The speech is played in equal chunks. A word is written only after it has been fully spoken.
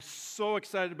so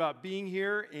excited about being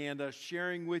here and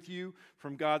sharing with you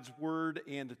from God's Word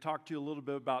and to talk to you a little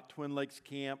bit about Twin Lakes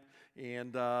Camp.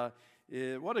 And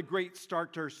what a great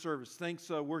start to our service. Thanks,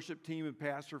 worship team and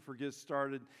pastor, for getting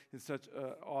started in such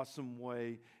an awesome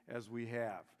way as we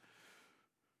have.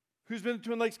 Who's been to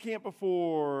Twin Lakes Camp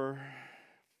before?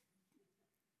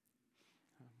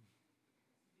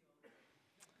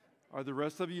 Are the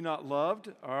rest of you not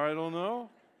loved? I don't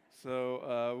know.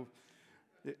 So,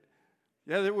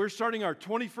 we're starting our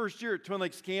 21st year at Twin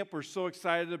Lakes Camp. We're so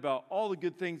excited about all the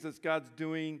good things that God's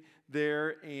doing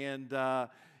there, and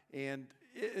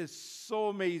it is so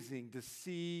amazing to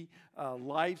see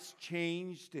lives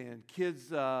changed and kids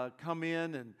come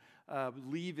in and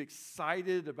leave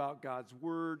excited about God's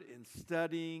Word and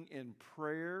studying and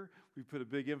prayer. We put a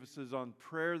big emphasis on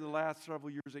prayer the last several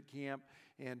years at camp,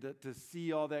 and to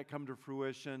see all that come to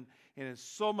fruition. And it's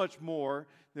so much more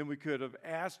than we could have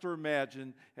asked or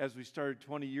imagined as we started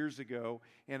 20 years ago.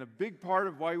 And a big part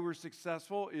of why we're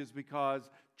successful is because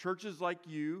churches like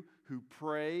you who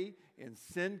pray and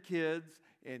send kids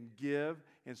and give.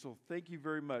 And so thank you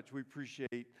very much. We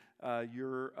appreciate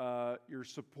your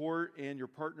support and your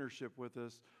partnership with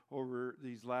us over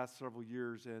these last several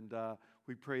years. And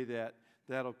we pray that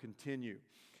that'll continue.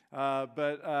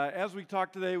 But as we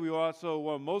talk today, we also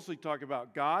want to mostly talk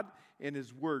about God and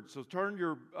His Word. So turn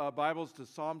your Bibles to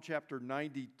Psalm chapter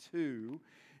 92.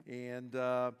 And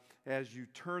as you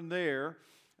turn there,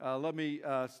 let me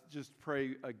just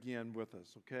pray again with us,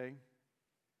 okay?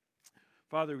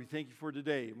 Father, we thank you for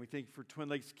today, and we thank you for Twin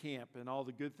Lakes Camp and all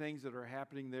the good things that are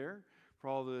happening there, for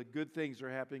all the good things that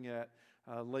are happening at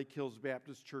Lake Hills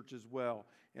Baptist Church as well.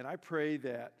 And I pray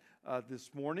that this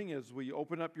morning, as we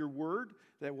open up your word,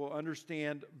 that we'll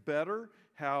understand better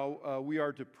how we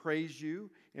are to praise you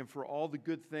and for all the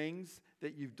good things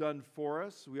that you've done for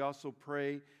us. We also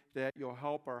pray that you'll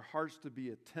help our hearts to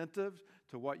be attentive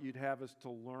to what you'd have us to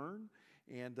learn.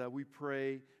 And we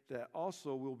pray that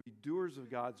also we'll be doers of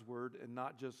God's word and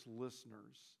not just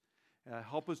listeners.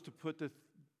 Help us to put to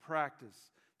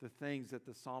practice the things that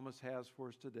the psalmist has for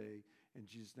us today. In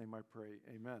Jesus' name I pray,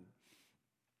 amen.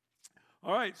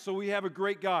 All right, so we have a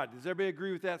great God. Does everybody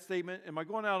agree with that statement? Am I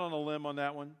going out on a limb on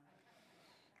that one?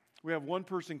 We have one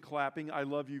person clapping. I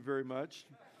love you very much.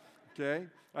 Okay?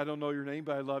 I don't know your name,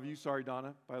 but I love you. Sorry,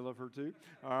 Donna, but I love her too.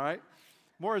 All right.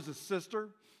 More as a sister.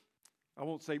 I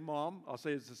won't say mom. I'll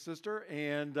say as a sister.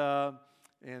 And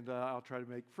I'll try to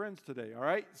make friends today. All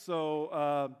right?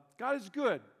 So God is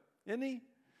good, isn't He?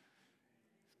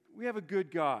 We have a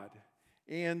good God.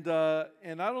 And I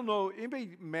don't know,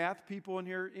 anybody math people in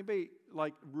here? Anybody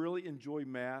like really enjoy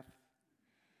math?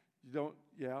 You don't?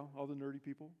 Yeah, all the nerdy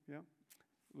people? Yeah,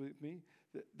 with me?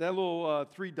 That little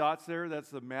 3 dots there, that's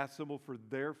the math symbol for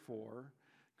therefore.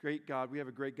 Great God, we have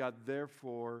a great God.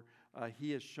 Therefore,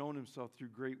 He has shown Himself through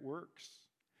great works,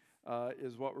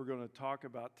 is what we're going to talk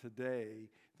about today,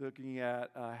 looking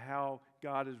at how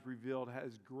God has revealed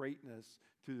His greatness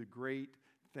through the great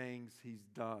things He's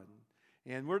done.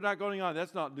 And we're not going on.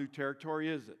 That's not new territory,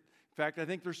 is it? In fact, I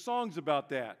think there's songs about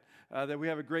that we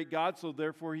have a great God, so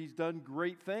therefore He's done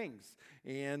great things.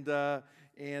 And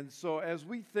so as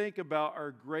we think about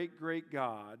our great, great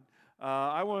God,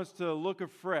 I want us to look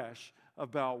afresh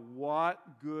about what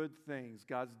good things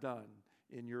God's done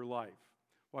in your life,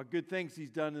 what good things He's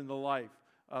done in the life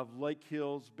of Lake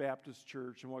Hills Baptist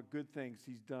Church, and what good things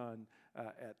He's done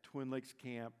at Twin Lakes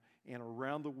Camp and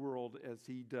around the world as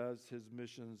He does His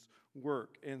missions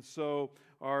work. And so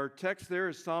our text there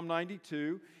is Psalm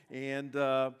 92, and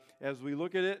as we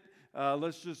look at it,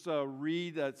 let's just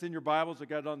read. It's in your Bibles. I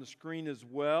got it on the screen as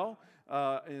well.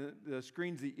 The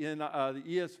screen's the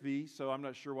ESV, so I'm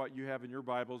not sure what you have in your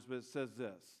Bibles, but it says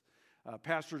this.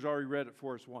 Pastor's already read it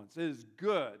for us once. It is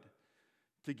good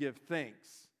to give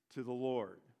thanks to the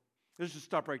Lord. Let's just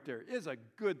stop right there. It is a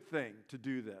good thing to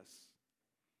do this.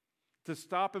 To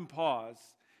stop and pause.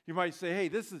 You might say, hey,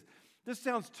 this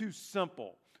sounds too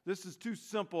simple. This is too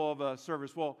simple of a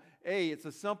service. Well, it's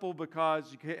a simple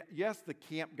because you ask the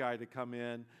camp guy to come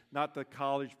in, not the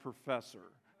college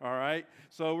professor. All right?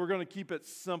 So we're going to keep it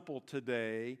simple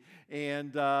today.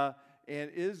 And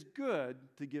it is good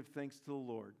to give thanks to the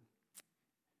Lord.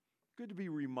 Good to be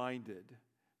reminded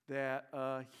that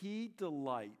He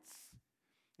delights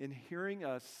in hearing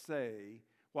us say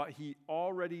what He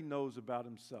already knows about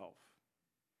Himself.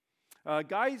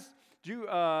 Guys,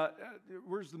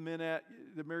 where's the men at?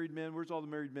 The married men? Where's all the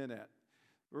married men at?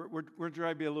 We're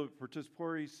trying to be a little bit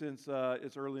participatory since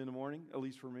it's early in the morning. At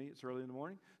least for me, it's early in the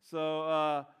morning.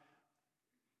 So,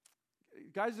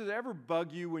 guys, does it ever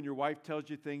bug you when your wife tells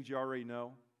you things you already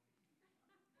know?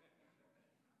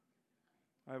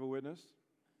 I have a witness.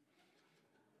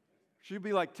 She'll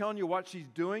be like telling you what she's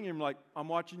doing, and I'm like, I'm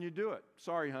watching you do it.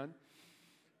 Sorry, hon.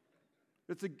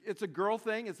 It's a girl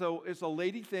thing. It's a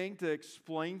lady thing to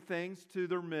explain things to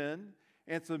their men.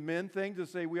 And it's a men thing to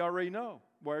say, we already know.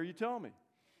 Why are you telling me?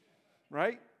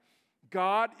 Right?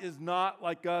 God is not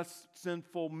like us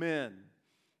sinful men.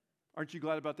 Aren't you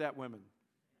glad about that, women?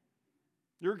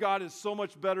 Your God is so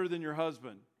much better than your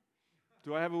husband.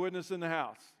 Do I have a witness in the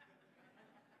house?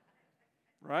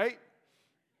 Right?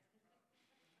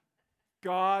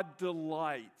 God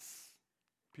delights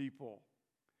people.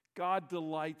 God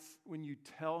delights when you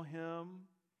tell him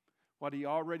what he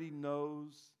already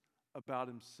knows about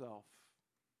himself.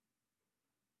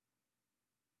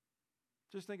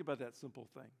 Just think about that simple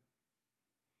thing.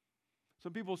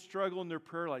 Some people struggle in their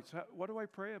prayer life. What do I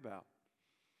pray about?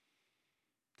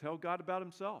 Tell God about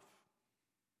himself.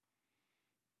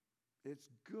 It's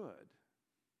good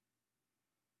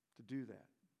to do that.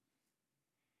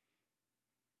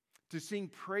 To sing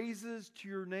praises to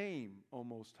your name, O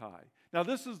Most High. Now,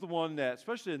 this is the one that,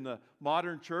 especially in the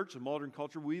modern church and modern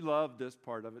culture, we love this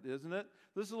part of it, isn't it?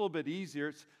 This is a little bit easier.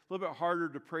 It's a little bit harder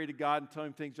to pray to God and tell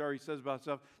him things he already says about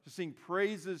himself. To sing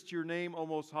praises to your name, O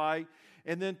Most High,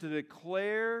 and then to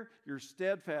declare your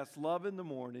steadfast love in the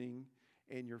morning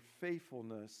and your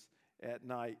faithfulness at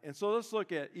night. And so let's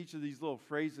look at each of these little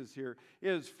phrases here. It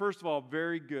is, first of all,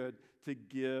 very good to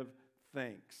give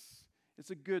thanks. It's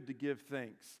a good to give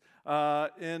thanks.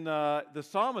 The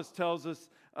psalmist tells us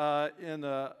in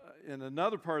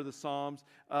another part of the Psalms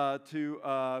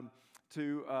to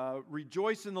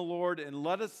rejoice in the Lord and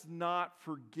let us not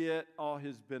forget all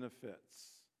his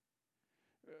benefits.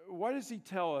 Why does he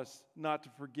tell us not to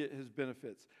forget his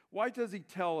benefits? Why does he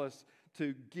tell us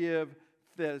to give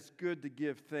that it's good to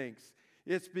give thanks?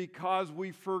 It's because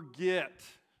we forget.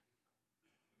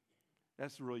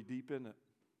 That's really deep, isn't it?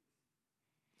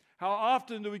 How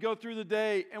often do we go through the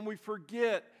day and we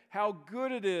forget how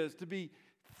good it is to be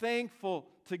thankful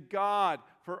to God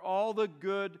for all the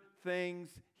good things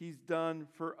he's done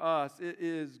for us? It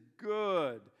is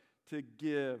good to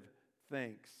give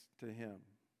thanks to him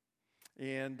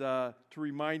and to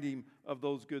remind him of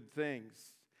those good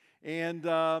things. And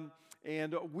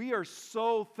we are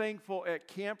so thankful at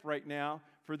camp right now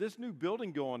for this new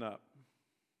building going up.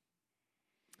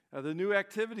 The new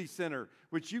activity center,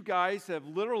 which you guys have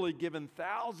literally given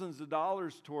thousands of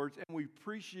dollars towards, and we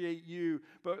appreciate you.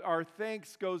 But our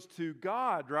thanks goes to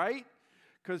God, right?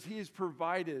 Because he has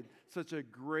provided such a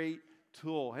great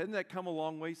tool. Hasn't that come a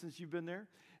long way since you've been there?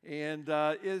 And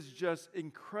it's just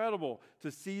incredible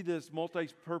to see this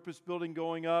multi-purpose building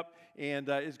going up, and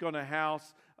it's going to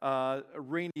house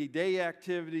rainy day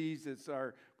activities.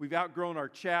 We've outgrown our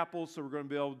chapels, so we're going to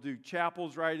be able to do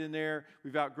chapels right in there.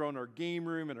 We've outgrown our game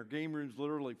room, and our game room's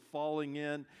literally falling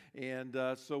in. And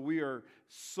so we are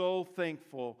so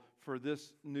thankful for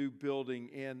this new building,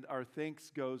 and our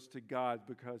thanks goes to God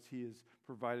because he has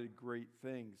provided great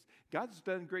things. God's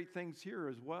done great things here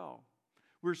as well.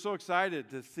 We're so excited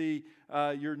to see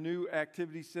your new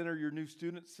activity center, your new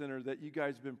student center that you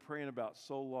guys have been praying about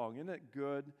so long. Isn't it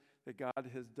good that God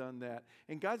has done that?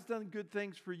 And God's done good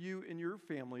things for you and your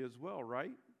family as well,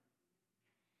 right?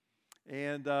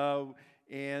 And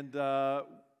it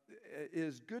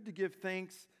is good to give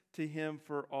thanks to him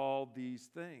for all these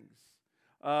things.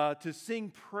 To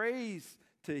sing praise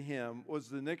to him was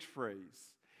the next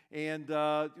phrase. And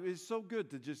it's so good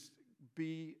to just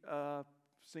be a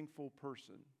thankful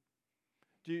person.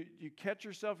 Do you catch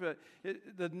yourself?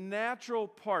 The natural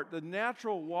part, the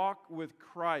natural walk with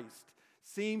Christ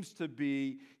seems to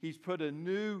be, he's put a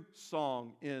new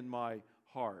song in my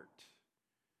heart.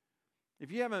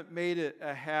 If you haven't made it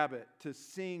a habit to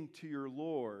sing to your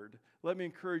Lord, let me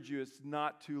encourage you, it's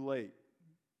not too late.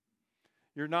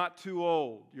 You're not too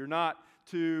old. You're not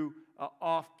too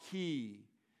off key.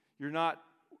 You're not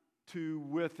too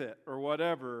with it or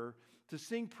whatever to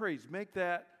sing praise. Make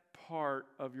that part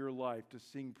of your life, to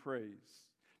sing praise.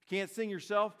 If you can't sing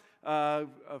yourself,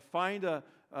 find a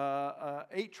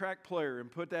 8-track player and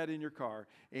put that in your car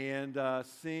and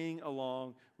sing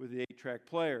along with the 8-track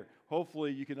player.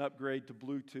 Hopefully you can upgrade to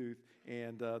Bluetooth,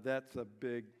 and that's a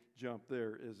big jump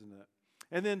there, isn't it?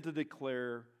 And then to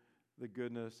declare the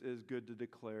goodness. It is good to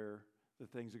declare the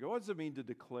things that go. What does it mean to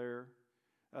declare?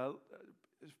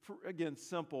 Again,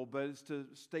 simple, but it's to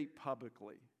state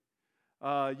publicly.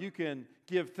 You can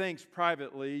give thanks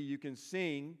privately. You can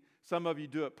sing. Some of you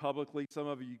do it publicly. Some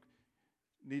of you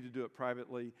need to do it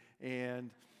privately. And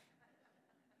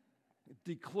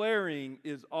declaring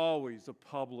is always a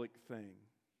public thing.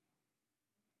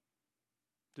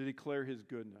 To declare his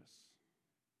goodness.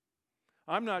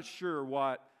 I'm not sure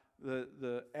what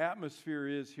the atmosphere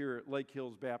is here at Lake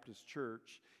Hills Baptist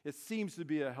Church, it seems to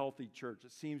be a healthy church.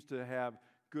 It seems to have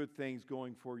good things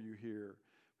going for you here.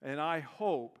 And I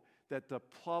hope that the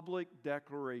public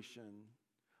declaration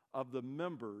of the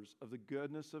members of the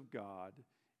goodness of God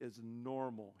is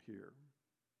normal here.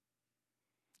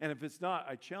 And if it's not,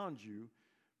 I challenge you,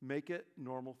 make it a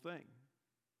normal thing.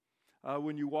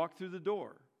 When you walk through the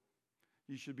door,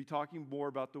 you should be talking more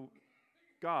about the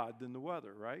God than the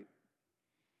weather, right?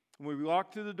 When we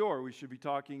walk through the door, we should be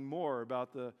talking more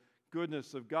about the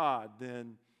goodness of God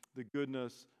than the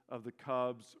goodness of the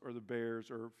Cubs or the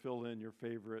Bears, or fill in your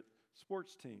favorite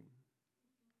sports team.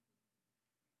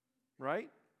 Right?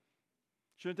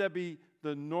 Shouldn't that be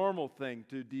the normal thing,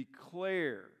 to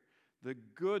declare the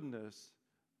goodness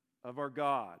of our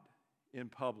God in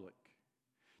public?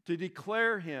 To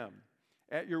declare Him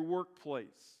at your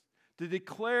workplace, to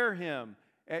declare Him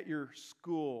at your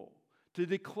school, to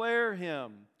declare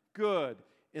Him good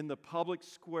in the public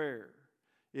square.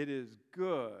 It is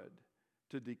good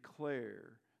to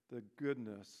declare the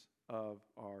goodness of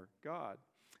our God.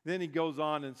 Then he goes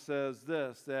on and says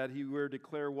this, that he will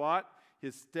declare what?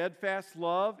 His steadfast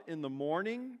love in the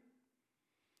morning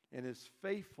and His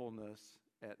faithfulness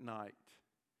at night.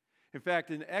 In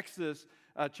fact, in Exodus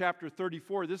chapter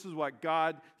 34, this is what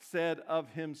God said of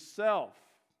Himself,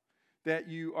 that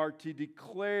you are to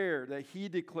declare, that He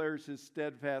declares His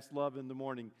steadfast love in the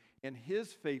morning and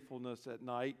His faithfulness at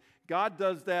night. God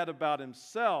does that about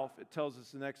Himself, it tells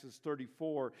us in Exodus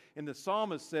 34. And the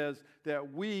psalmist says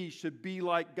that we should be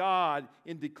like God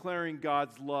in declaring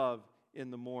God's love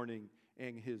in the morning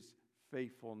and His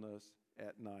faithfulness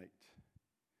at night.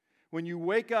 When you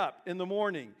wake up in the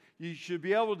morning, you should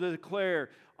be able to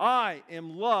declare, I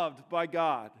am loved by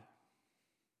God.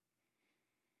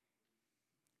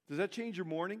 Does that change your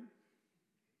morning?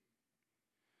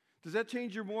 Does that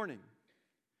change your morning?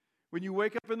 When you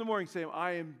wake up in the morning saying,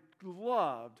 I am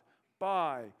loved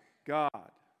by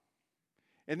God.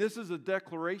 And this is a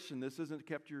declaration. This isn't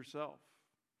kept to yourself.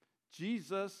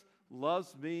 Jesus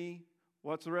loves me.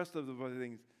 What's the rest of the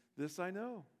things? This I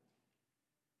know.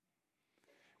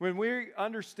 When we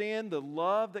understand the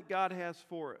love that God has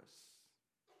for us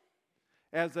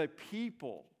as a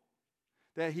people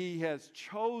that He has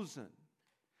chosen,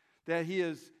 that He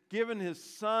has given His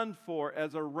Son for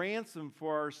as a ransom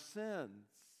for our sins,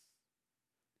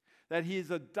 that He's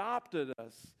adopted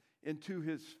us into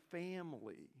His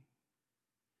family,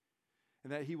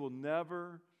 and that He will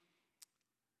never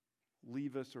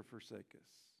leave us or forsake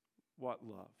us. What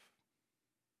love.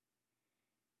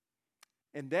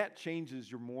 And that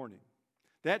changes your morning.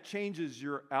 That changes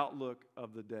your outlook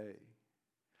of the day.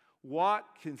 What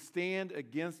can stand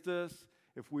against us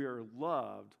if we are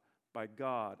loved by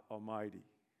God Almighty?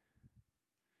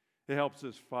 It helps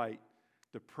us fight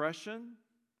depression.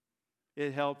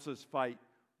 It helps us fight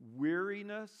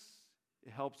weariness.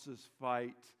 It helps us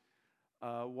fight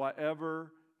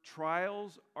whatever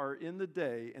trials are in the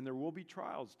day, and there will be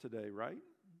trials today, right?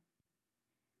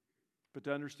 But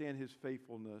to understand His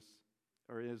faithfulness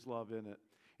or His love in it.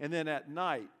 And then at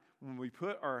night, when we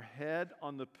put our head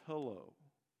on the pillow,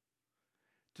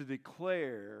 to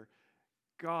declare,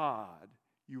 God,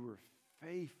 you were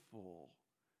faithful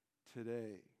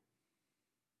today.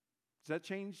 Does that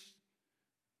change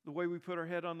the way we put our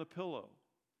head on the pillow?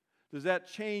 Does that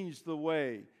change the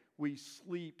way we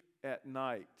sleep at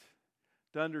night?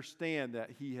 To understand that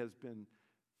He has been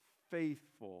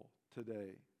faithful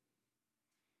today.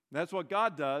 And that's what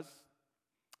God does.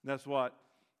 And that's what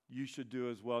you should do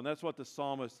as well. And that's what the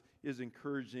psalmist is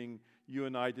encouraging you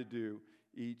and I to do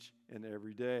each and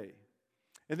every day.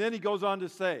 And then he goes on to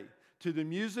say, to the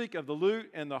music of the lute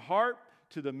and the harp,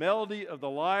 to the melody of the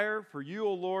lyre, for you,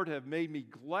 O Lord, have made me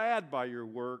glad by your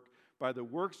work, by the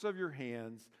works of your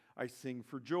hands, I sing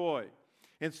for joy.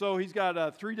 And so he's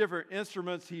got 3 different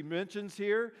instruments he mentions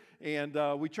here. And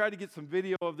we tried to get some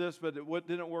video of this, but it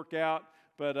didn't work out.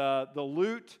 But the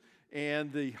lute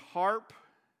and the harp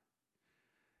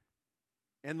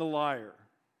and the lyre.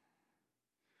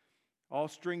 All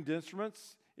stringed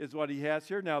instruments is what he has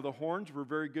here. Now, the horns were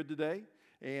very good today.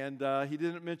 And he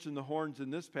didn't mention the horns in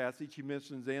this passage. He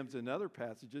mentions them in other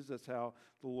passages. That's how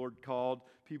the Lord called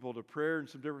people to prayer and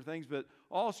some different things. But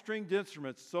all stringed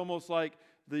instruments. It's almost like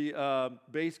the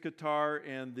bass guitar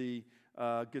and the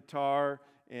guitar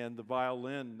and the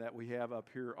violin that we have up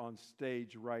here on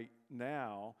stage right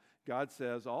now. God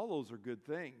says all those are good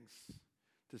things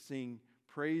to sing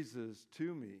praises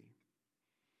to me.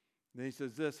 And then he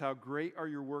says this, how great are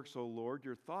your works, O Lord.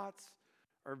 Your thoughts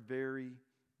are very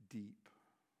deep.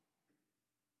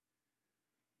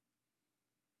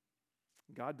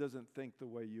 God doesn't think the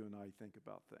way you and I think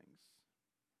about things.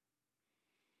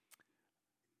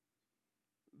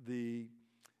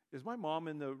 is my mom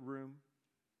in the room?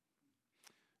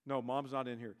 No, mom's not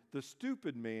in here. The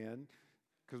stupid man,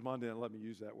 because mom didn't let me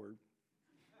use that word.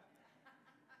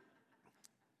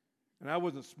 And I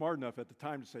wasn't smart enough at the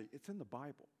time to say, it's in the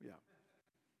Bible. Yeah.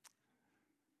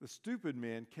 The stupid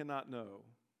man cannot know,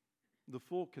 the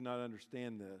fool cannot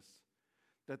understand this,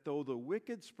 that though the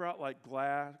wicked sprout like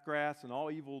grass and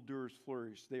all evildoers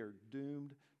flourish, they are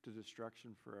doomed to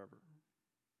destruction forever.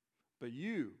 But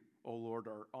you, O Lord,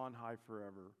 are on high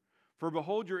forever. For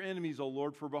behold your enemies, O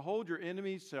Lord, for behold your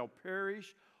enemies shall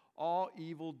perish, all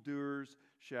evildoers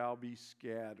shall be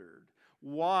scattered.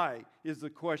 Why is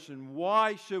the question?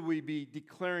 Why should we be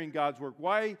declaring God's work?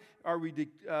 Why are we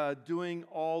doing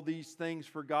all these things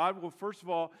for God? Well, first of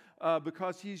all,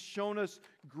 because He's shown us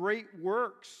great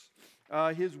works.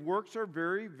 His works are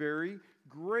very, very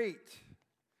great.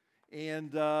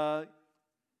 And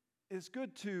it's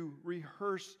good to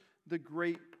rehearse the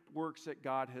great works that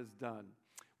God has done.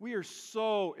 We are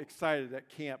so excited at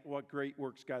camp what great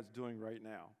works God's doing right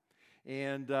now.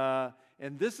 And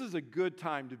this is a good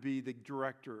time to be the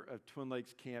director of Twin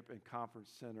Lakes Camp and Conference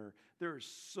Center. There are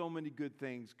so many good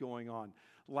things going on.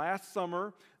 Last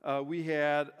summer, we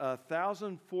had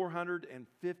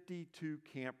 1,452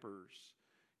 campers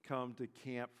come to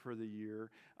camp for the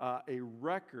year, a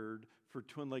record for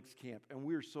Twin Lakes Camp, and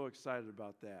we are so excited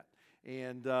about that.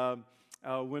 And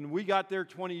when we got there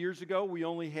 20 years ago, we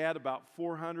only had about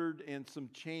 400 and some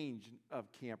change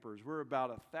of campers. We're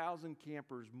about 1,000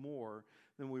 campers more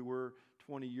than we were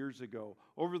 20 years ago.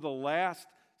 Over the last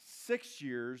 6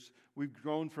 years, we've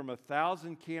grown from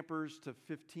 1,000 campers to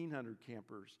 1,500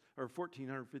 campers, or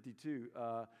 1,452.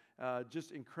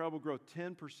 Just incredible growth,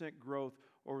 10% growth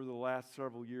over the last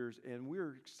several years, and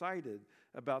we're excited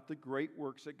about the great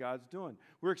works that God's doing.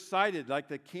 We're excited, like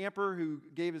the camper who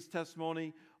gave his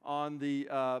testimony on the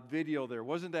video there.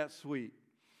 Wasn't that sweet?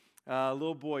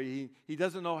 Little boy, he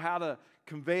doesn't know how to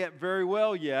convey it very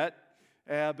well yet,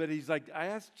 but he's like, I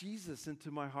asked Jesus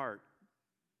into my heart.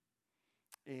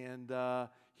 And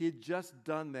he had just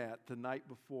done that the night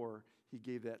before he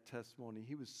gave that testimony.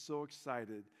 He was so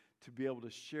excited to be able to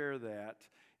share that.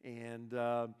 And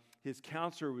his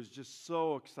counselor was just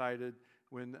so excited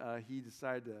when he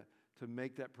decided to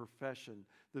make that profession.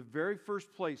 The very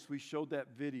first place we showed that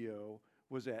video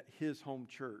was at his home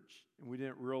church. And we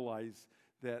didn't realize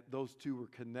that those two were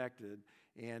connected.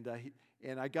 And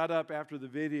I got up after the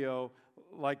video,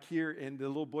 like here, and the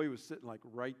little boy was sitting like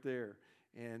right there.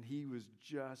 And he was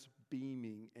just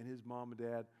beaming, and his mom and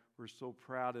dad were so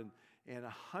proud. And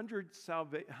 100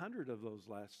 of those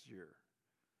last year.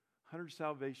 100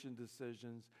 salvation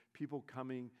decisions, people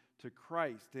coming to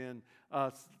Christ. And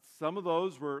some of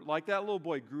those were, like that little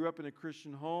boy, grew up in a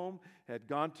Christian home, had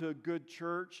gone to a good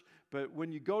church. But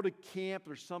when you go to camp,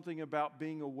 there's something about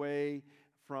being away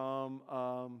from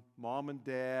mom and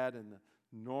dad and the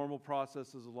normal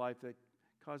processes of life that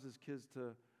causes kids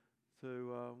to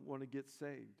want to get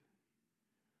saved.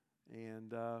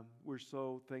 And we're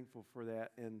so thankful for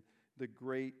that and the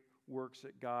great works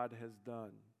that God has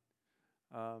done.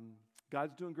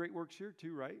 God's doing great works here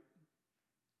too, right?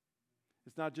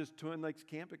 It's not just Twin Lakes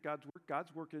Camp at God's work.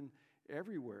 God's working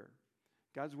everywhere.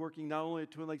 God's working not only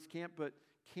at Twin Lakes Camp, but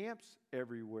camps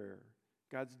everywhere.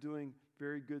 God's doing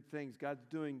very good things. God's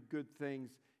doing good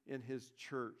things in His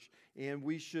church. And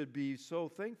we should be so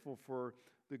thankful for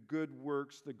the good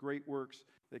works, the great works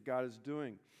that God is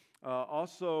doing.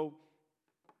 Also,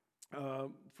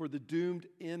 for the doomed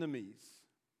enemies.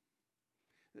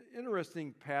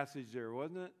 Interesting passage there,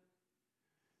 wasn't it?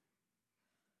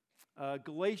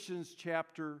 Galatians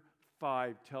chapter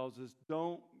 5 tells us,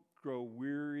 don't grow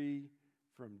weary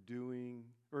from doing,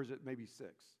 or is it maybe 6?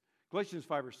 Galatians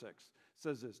 5 or 6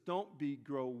 says this, don't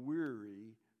grow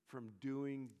weary from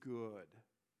doing good.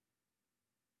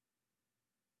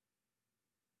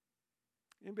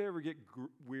 Anybody ever get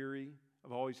weary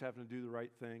of always having to do the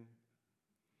right thing?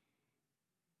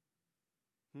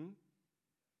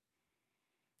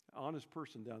 Honest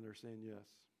person down there saying yes.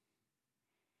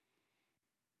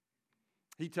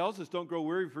 He tells us don't grow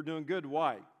weary for doing good.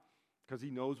 Why? Because He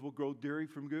knows we'll grow weary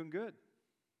from doing good.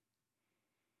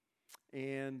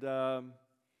 And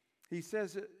he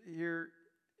says here,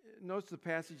 notice the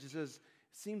passage, it says,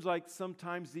 it seems like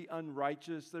sometimes the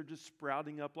unrighteous, they're just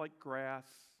sprouting up like grass.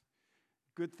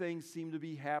 Good things seem to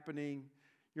be happening.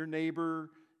 Your neighbor,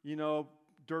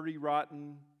 dirty,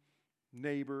 rotten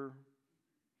neighbor,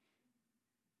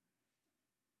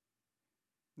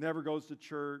 never goes to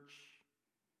church,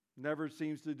 never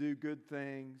seems to do good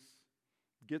things,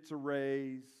 gets a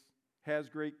raise, has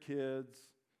great kids,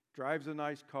 drives a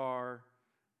nice car,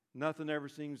 nothing ever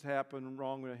seems to happen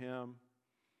wrong with him.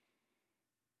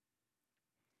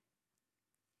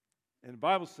 And the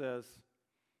Bible says,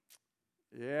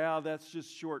 yeah, that's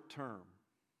just short term.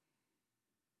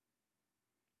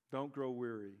 Don't grow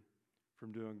weary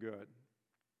from doing good.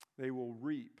 They will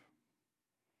reap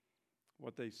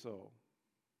what they sow.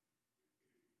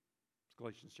 It's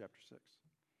Galatians chapter 6.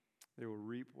 They will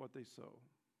reap what they sow.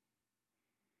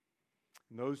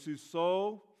 And those who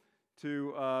sow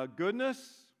to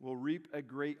goodness will reap a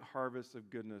great harvest of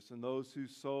goodness. And those who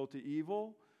sow to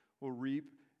evil will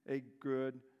reap a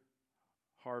good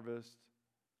harvest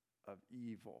of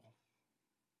evil.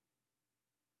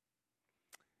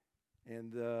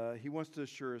 And he wants to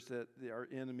assure us that our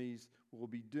enemies will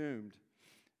be doomed.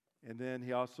 And then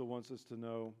he also wants us to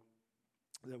know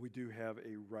that we do have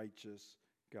a righteous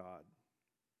God.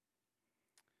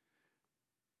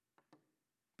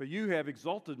 But you have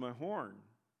exalted my horn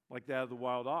like that of the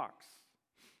wild ox.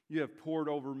 You have poured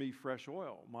over me fresh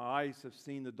oil. My eyes have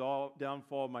seen the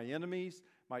downfall of my enemies.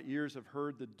 My ears have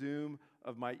heard the doom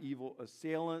of my evil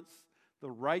assailants. The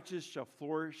righteous shall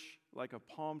flourish like a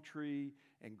palm tree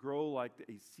and grow like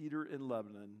a cedar in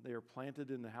Lebanon. They are planted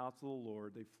in the house of the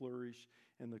Lord. They flourish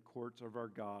in the courts of our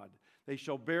God. They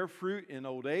shall bear fruit in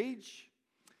old age.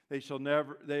 They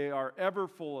are ever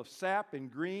full of sap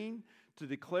and green, to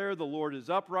declare the Lord is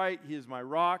upright, he is my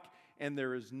rock, and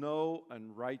there is no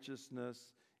unrighteousness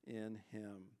in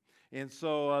him. And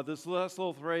so this last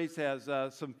little phrase has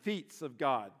some feats of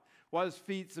God. What has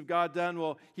feats of God done?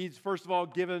 Well, he's first of all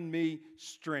given me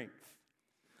strength.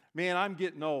 Man, I'm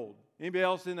getting old. Anybody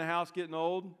else in the house getting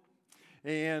old?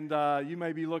 And you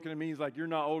may be looking at me, he's like, you're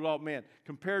not old at all. Man,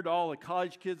 compared to all the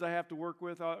college kids I have to work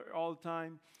with all the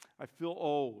time, I feel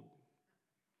old.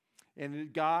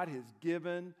 And God has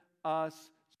given us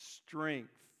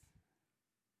strength.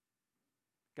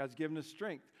 God's given us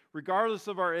strength. Regardless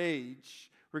of our age,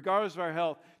 regardless of our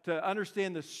health, to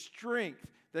understand the strength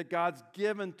that God's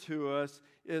given to us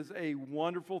is a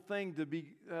wonderful thing to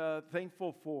be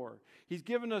thankful for. He's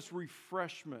given us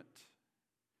refreshment.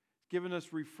 Given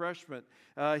us refreshment.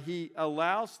 He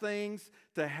allows things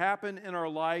to happen in our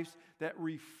lives that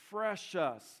refresh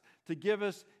us, to give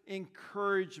us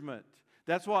encouragement.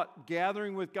 That's what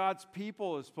gathering with God's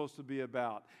people is supposed to be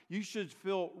about. You should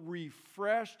feel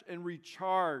refreshed and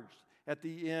recharged at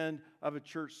the end of a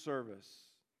church service.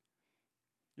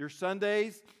 Your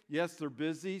Sundays, yes, they're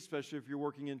busy, especially if you're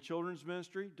working in children's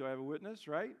ministry. Do I have a witness,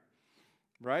 right?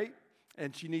 Right?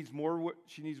 And she needs more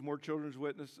children's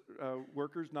witness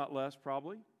workers, not less,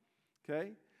 probably.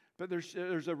 Okay? But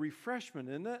there's a refreshment,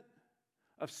 isn't it?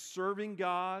 Of serving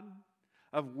God,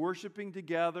 of worshiping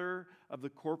together, of the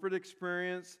corporate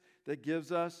experience that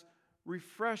gives us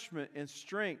refreshment and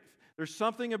strength. There's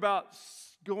something about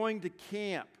going to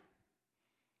camp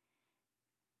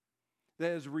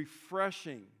that is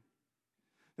refreshing.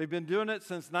 They've been doing it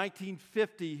since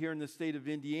 1950 here in the state of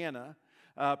Indiana.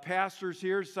 Pastors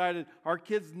here decided our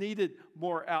kids needed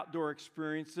more outdoor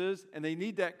experiences, and they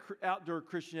need that outdoor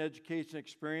Christian education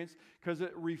experience because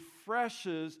it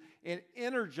refreshes and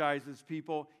energizes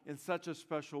people in such a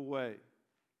special way.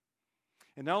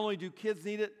 And not only do kids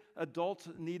need it, adults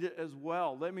need it as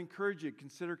well. Let me encourage you,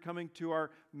 consider coming to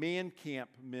our Man Camp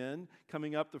Men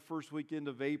coming up the first weekend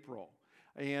of April.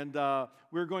 And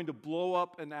we're going to blow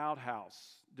up an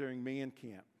outhouse during Man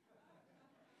Camp.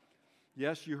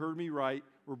 Yes, you heard me right.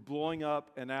 We're blowing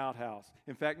up an outhouse.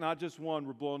 In fact, not just one,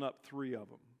 we're blowing up 3 of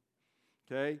them.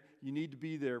 Okay? You need to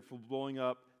be there for blowing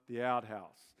up the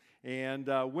outhouse. And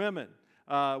women,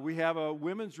 we have a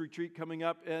women's retreat coming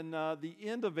up in the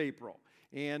end of April.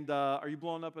 And are you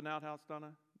blowing up an outhouse,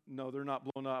 Donna? No, they're not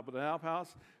blowing up an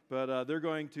outhouse, but they're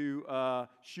going to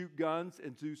shoot guns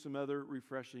and do some other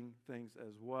refreshing things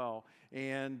as well.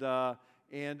 And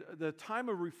the time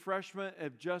of refreshment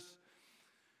of just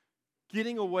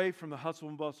getting away from the hustle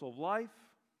and bustle of life,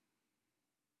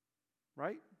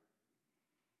 right?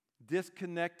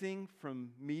 Disconnecting from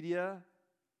media,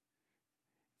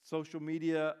 social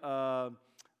media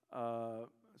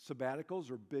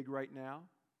sabbaticals are big right now.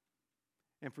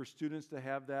 And for students to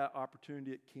have that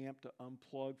opportunity at camp to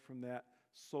unplug from that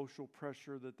social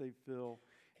pressure that they feel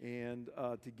and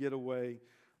to get away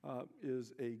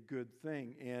is a good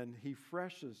thing. And he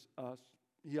freshes us.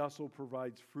 He also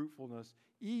provides fruitfulness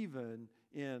even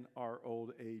in our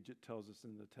old age, it tells us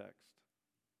in the text.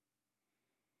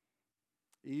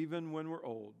 Even when we're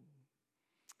old,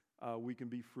 we can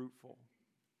be fruitful.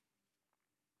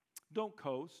 Don't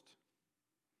coast.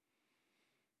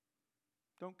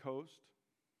 Don't coast.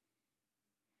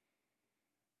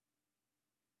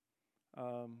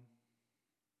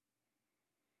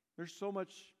 There's so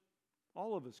much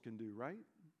all of us can do, right?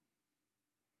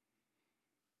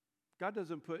 God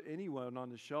doesn't put anyone on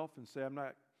the shelf and say, I'm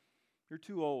not You're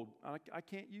too old. I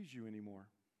can't use you anymore.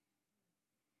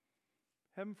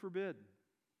 Heaven forbid.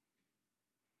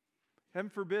 Heaven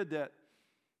forbid that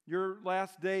your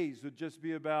last days would just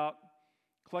be about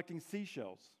collecting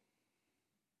seashells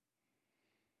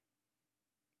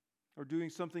or doing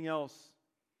something else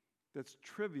that's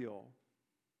trivial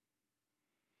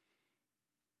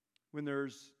when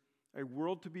there's a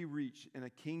world to be reached and a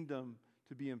kingdom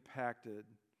to be impacted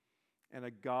and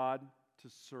a God to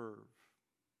serve.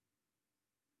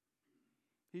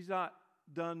 He's not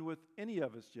done with any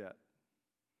of us yet.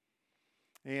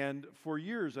 And for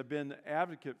years, I've been an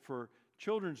advocate for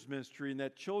children's ministry and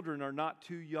that children are not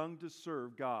too young to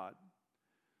serve God.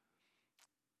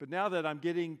 But now that I'm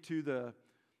getting to the,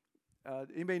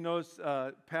 anybody knows,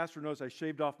 pastor knows I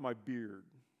shaved off my beard.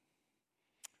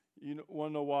 You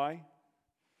want to know why?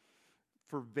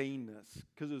 For vainness,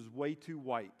 because it was way too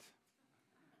white.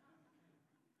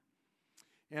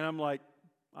 And I'm like,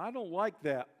 I don't like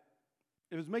that.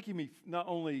 It was making me not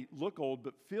only look old,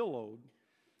 but feel old.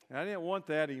 And I didn't want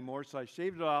that anymore, so I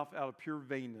shaved it off out of pure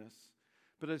vainness.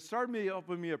 But it started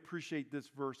helping me appreciate this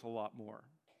verse a lot more.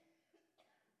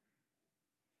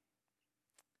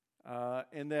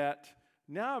 And that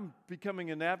now I'm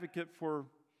becoming an advocate for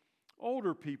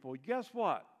older people. Guess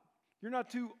what? You're not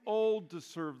too old to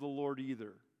serve the Lord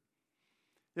either.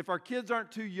 If our kids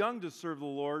aren't too young to serve the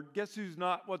Lord, guess who's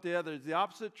not what the other is? The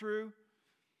opposite true?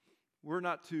 We're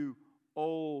not too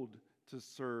old to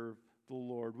serve the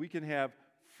Lord. We can have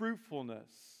fruitfulness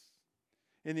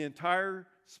in the entire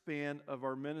span of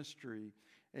our ministry,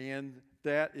 and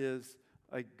that is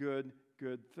a good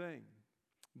thing.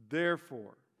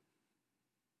 Therefore,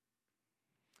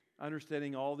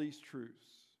 understanding all these truths,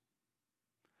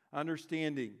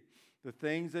 understanding the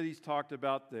things that he's talked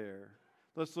about there,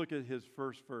 let's look at his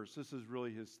first verse. This is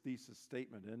really his thesis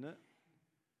statement, isn't it?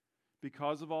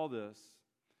 Because of all this,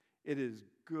 it is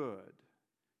good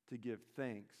to give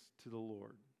thanks to the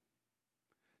Lord,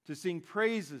 to sing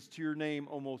praises to your name,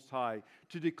 O Most High,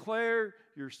 to declare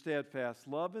your steadfast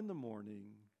love in the morning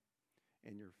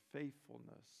and your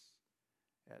faithfulness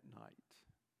at night.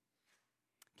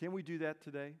 Can we do that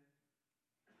today?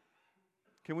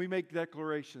 Can we make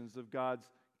declarations of God's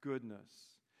goodness?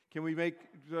 Can we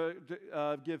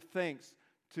give thanks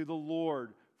to the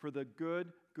Lord for the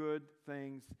good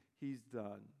things he's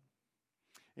done?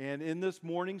 And in this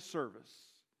morning service,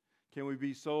 can we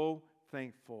be so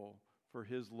thankful for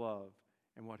his love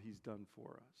and what he's done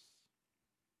for us?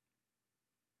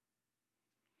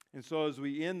 And so as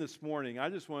we end this morning, I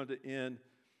just wanted to end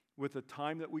with a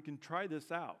time that we can try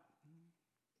this out.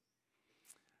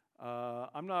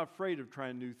 I'm not afraid of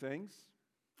trying new things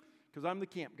because I'm the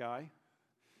camp guy.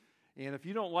 And if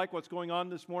you don't like what's going on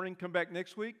this morning, come back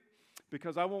next week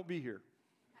because I won't be here.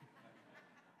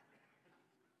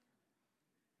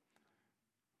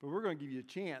 But we're going to give you a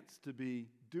chance to be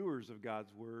doers of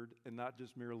God's word and not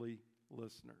just merely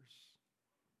listeners.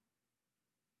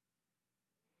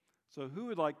 So who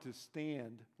would like to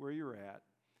stand where you're at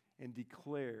and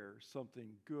declare something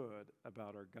good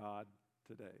about our God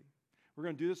today? We're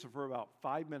going to do this for about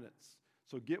 5 minutes.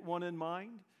 So get one in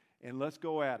mind and let's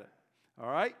go at it.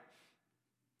 All right?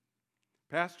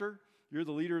 Pastor, you're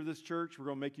the leader of this church. We're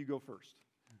going to make you go first.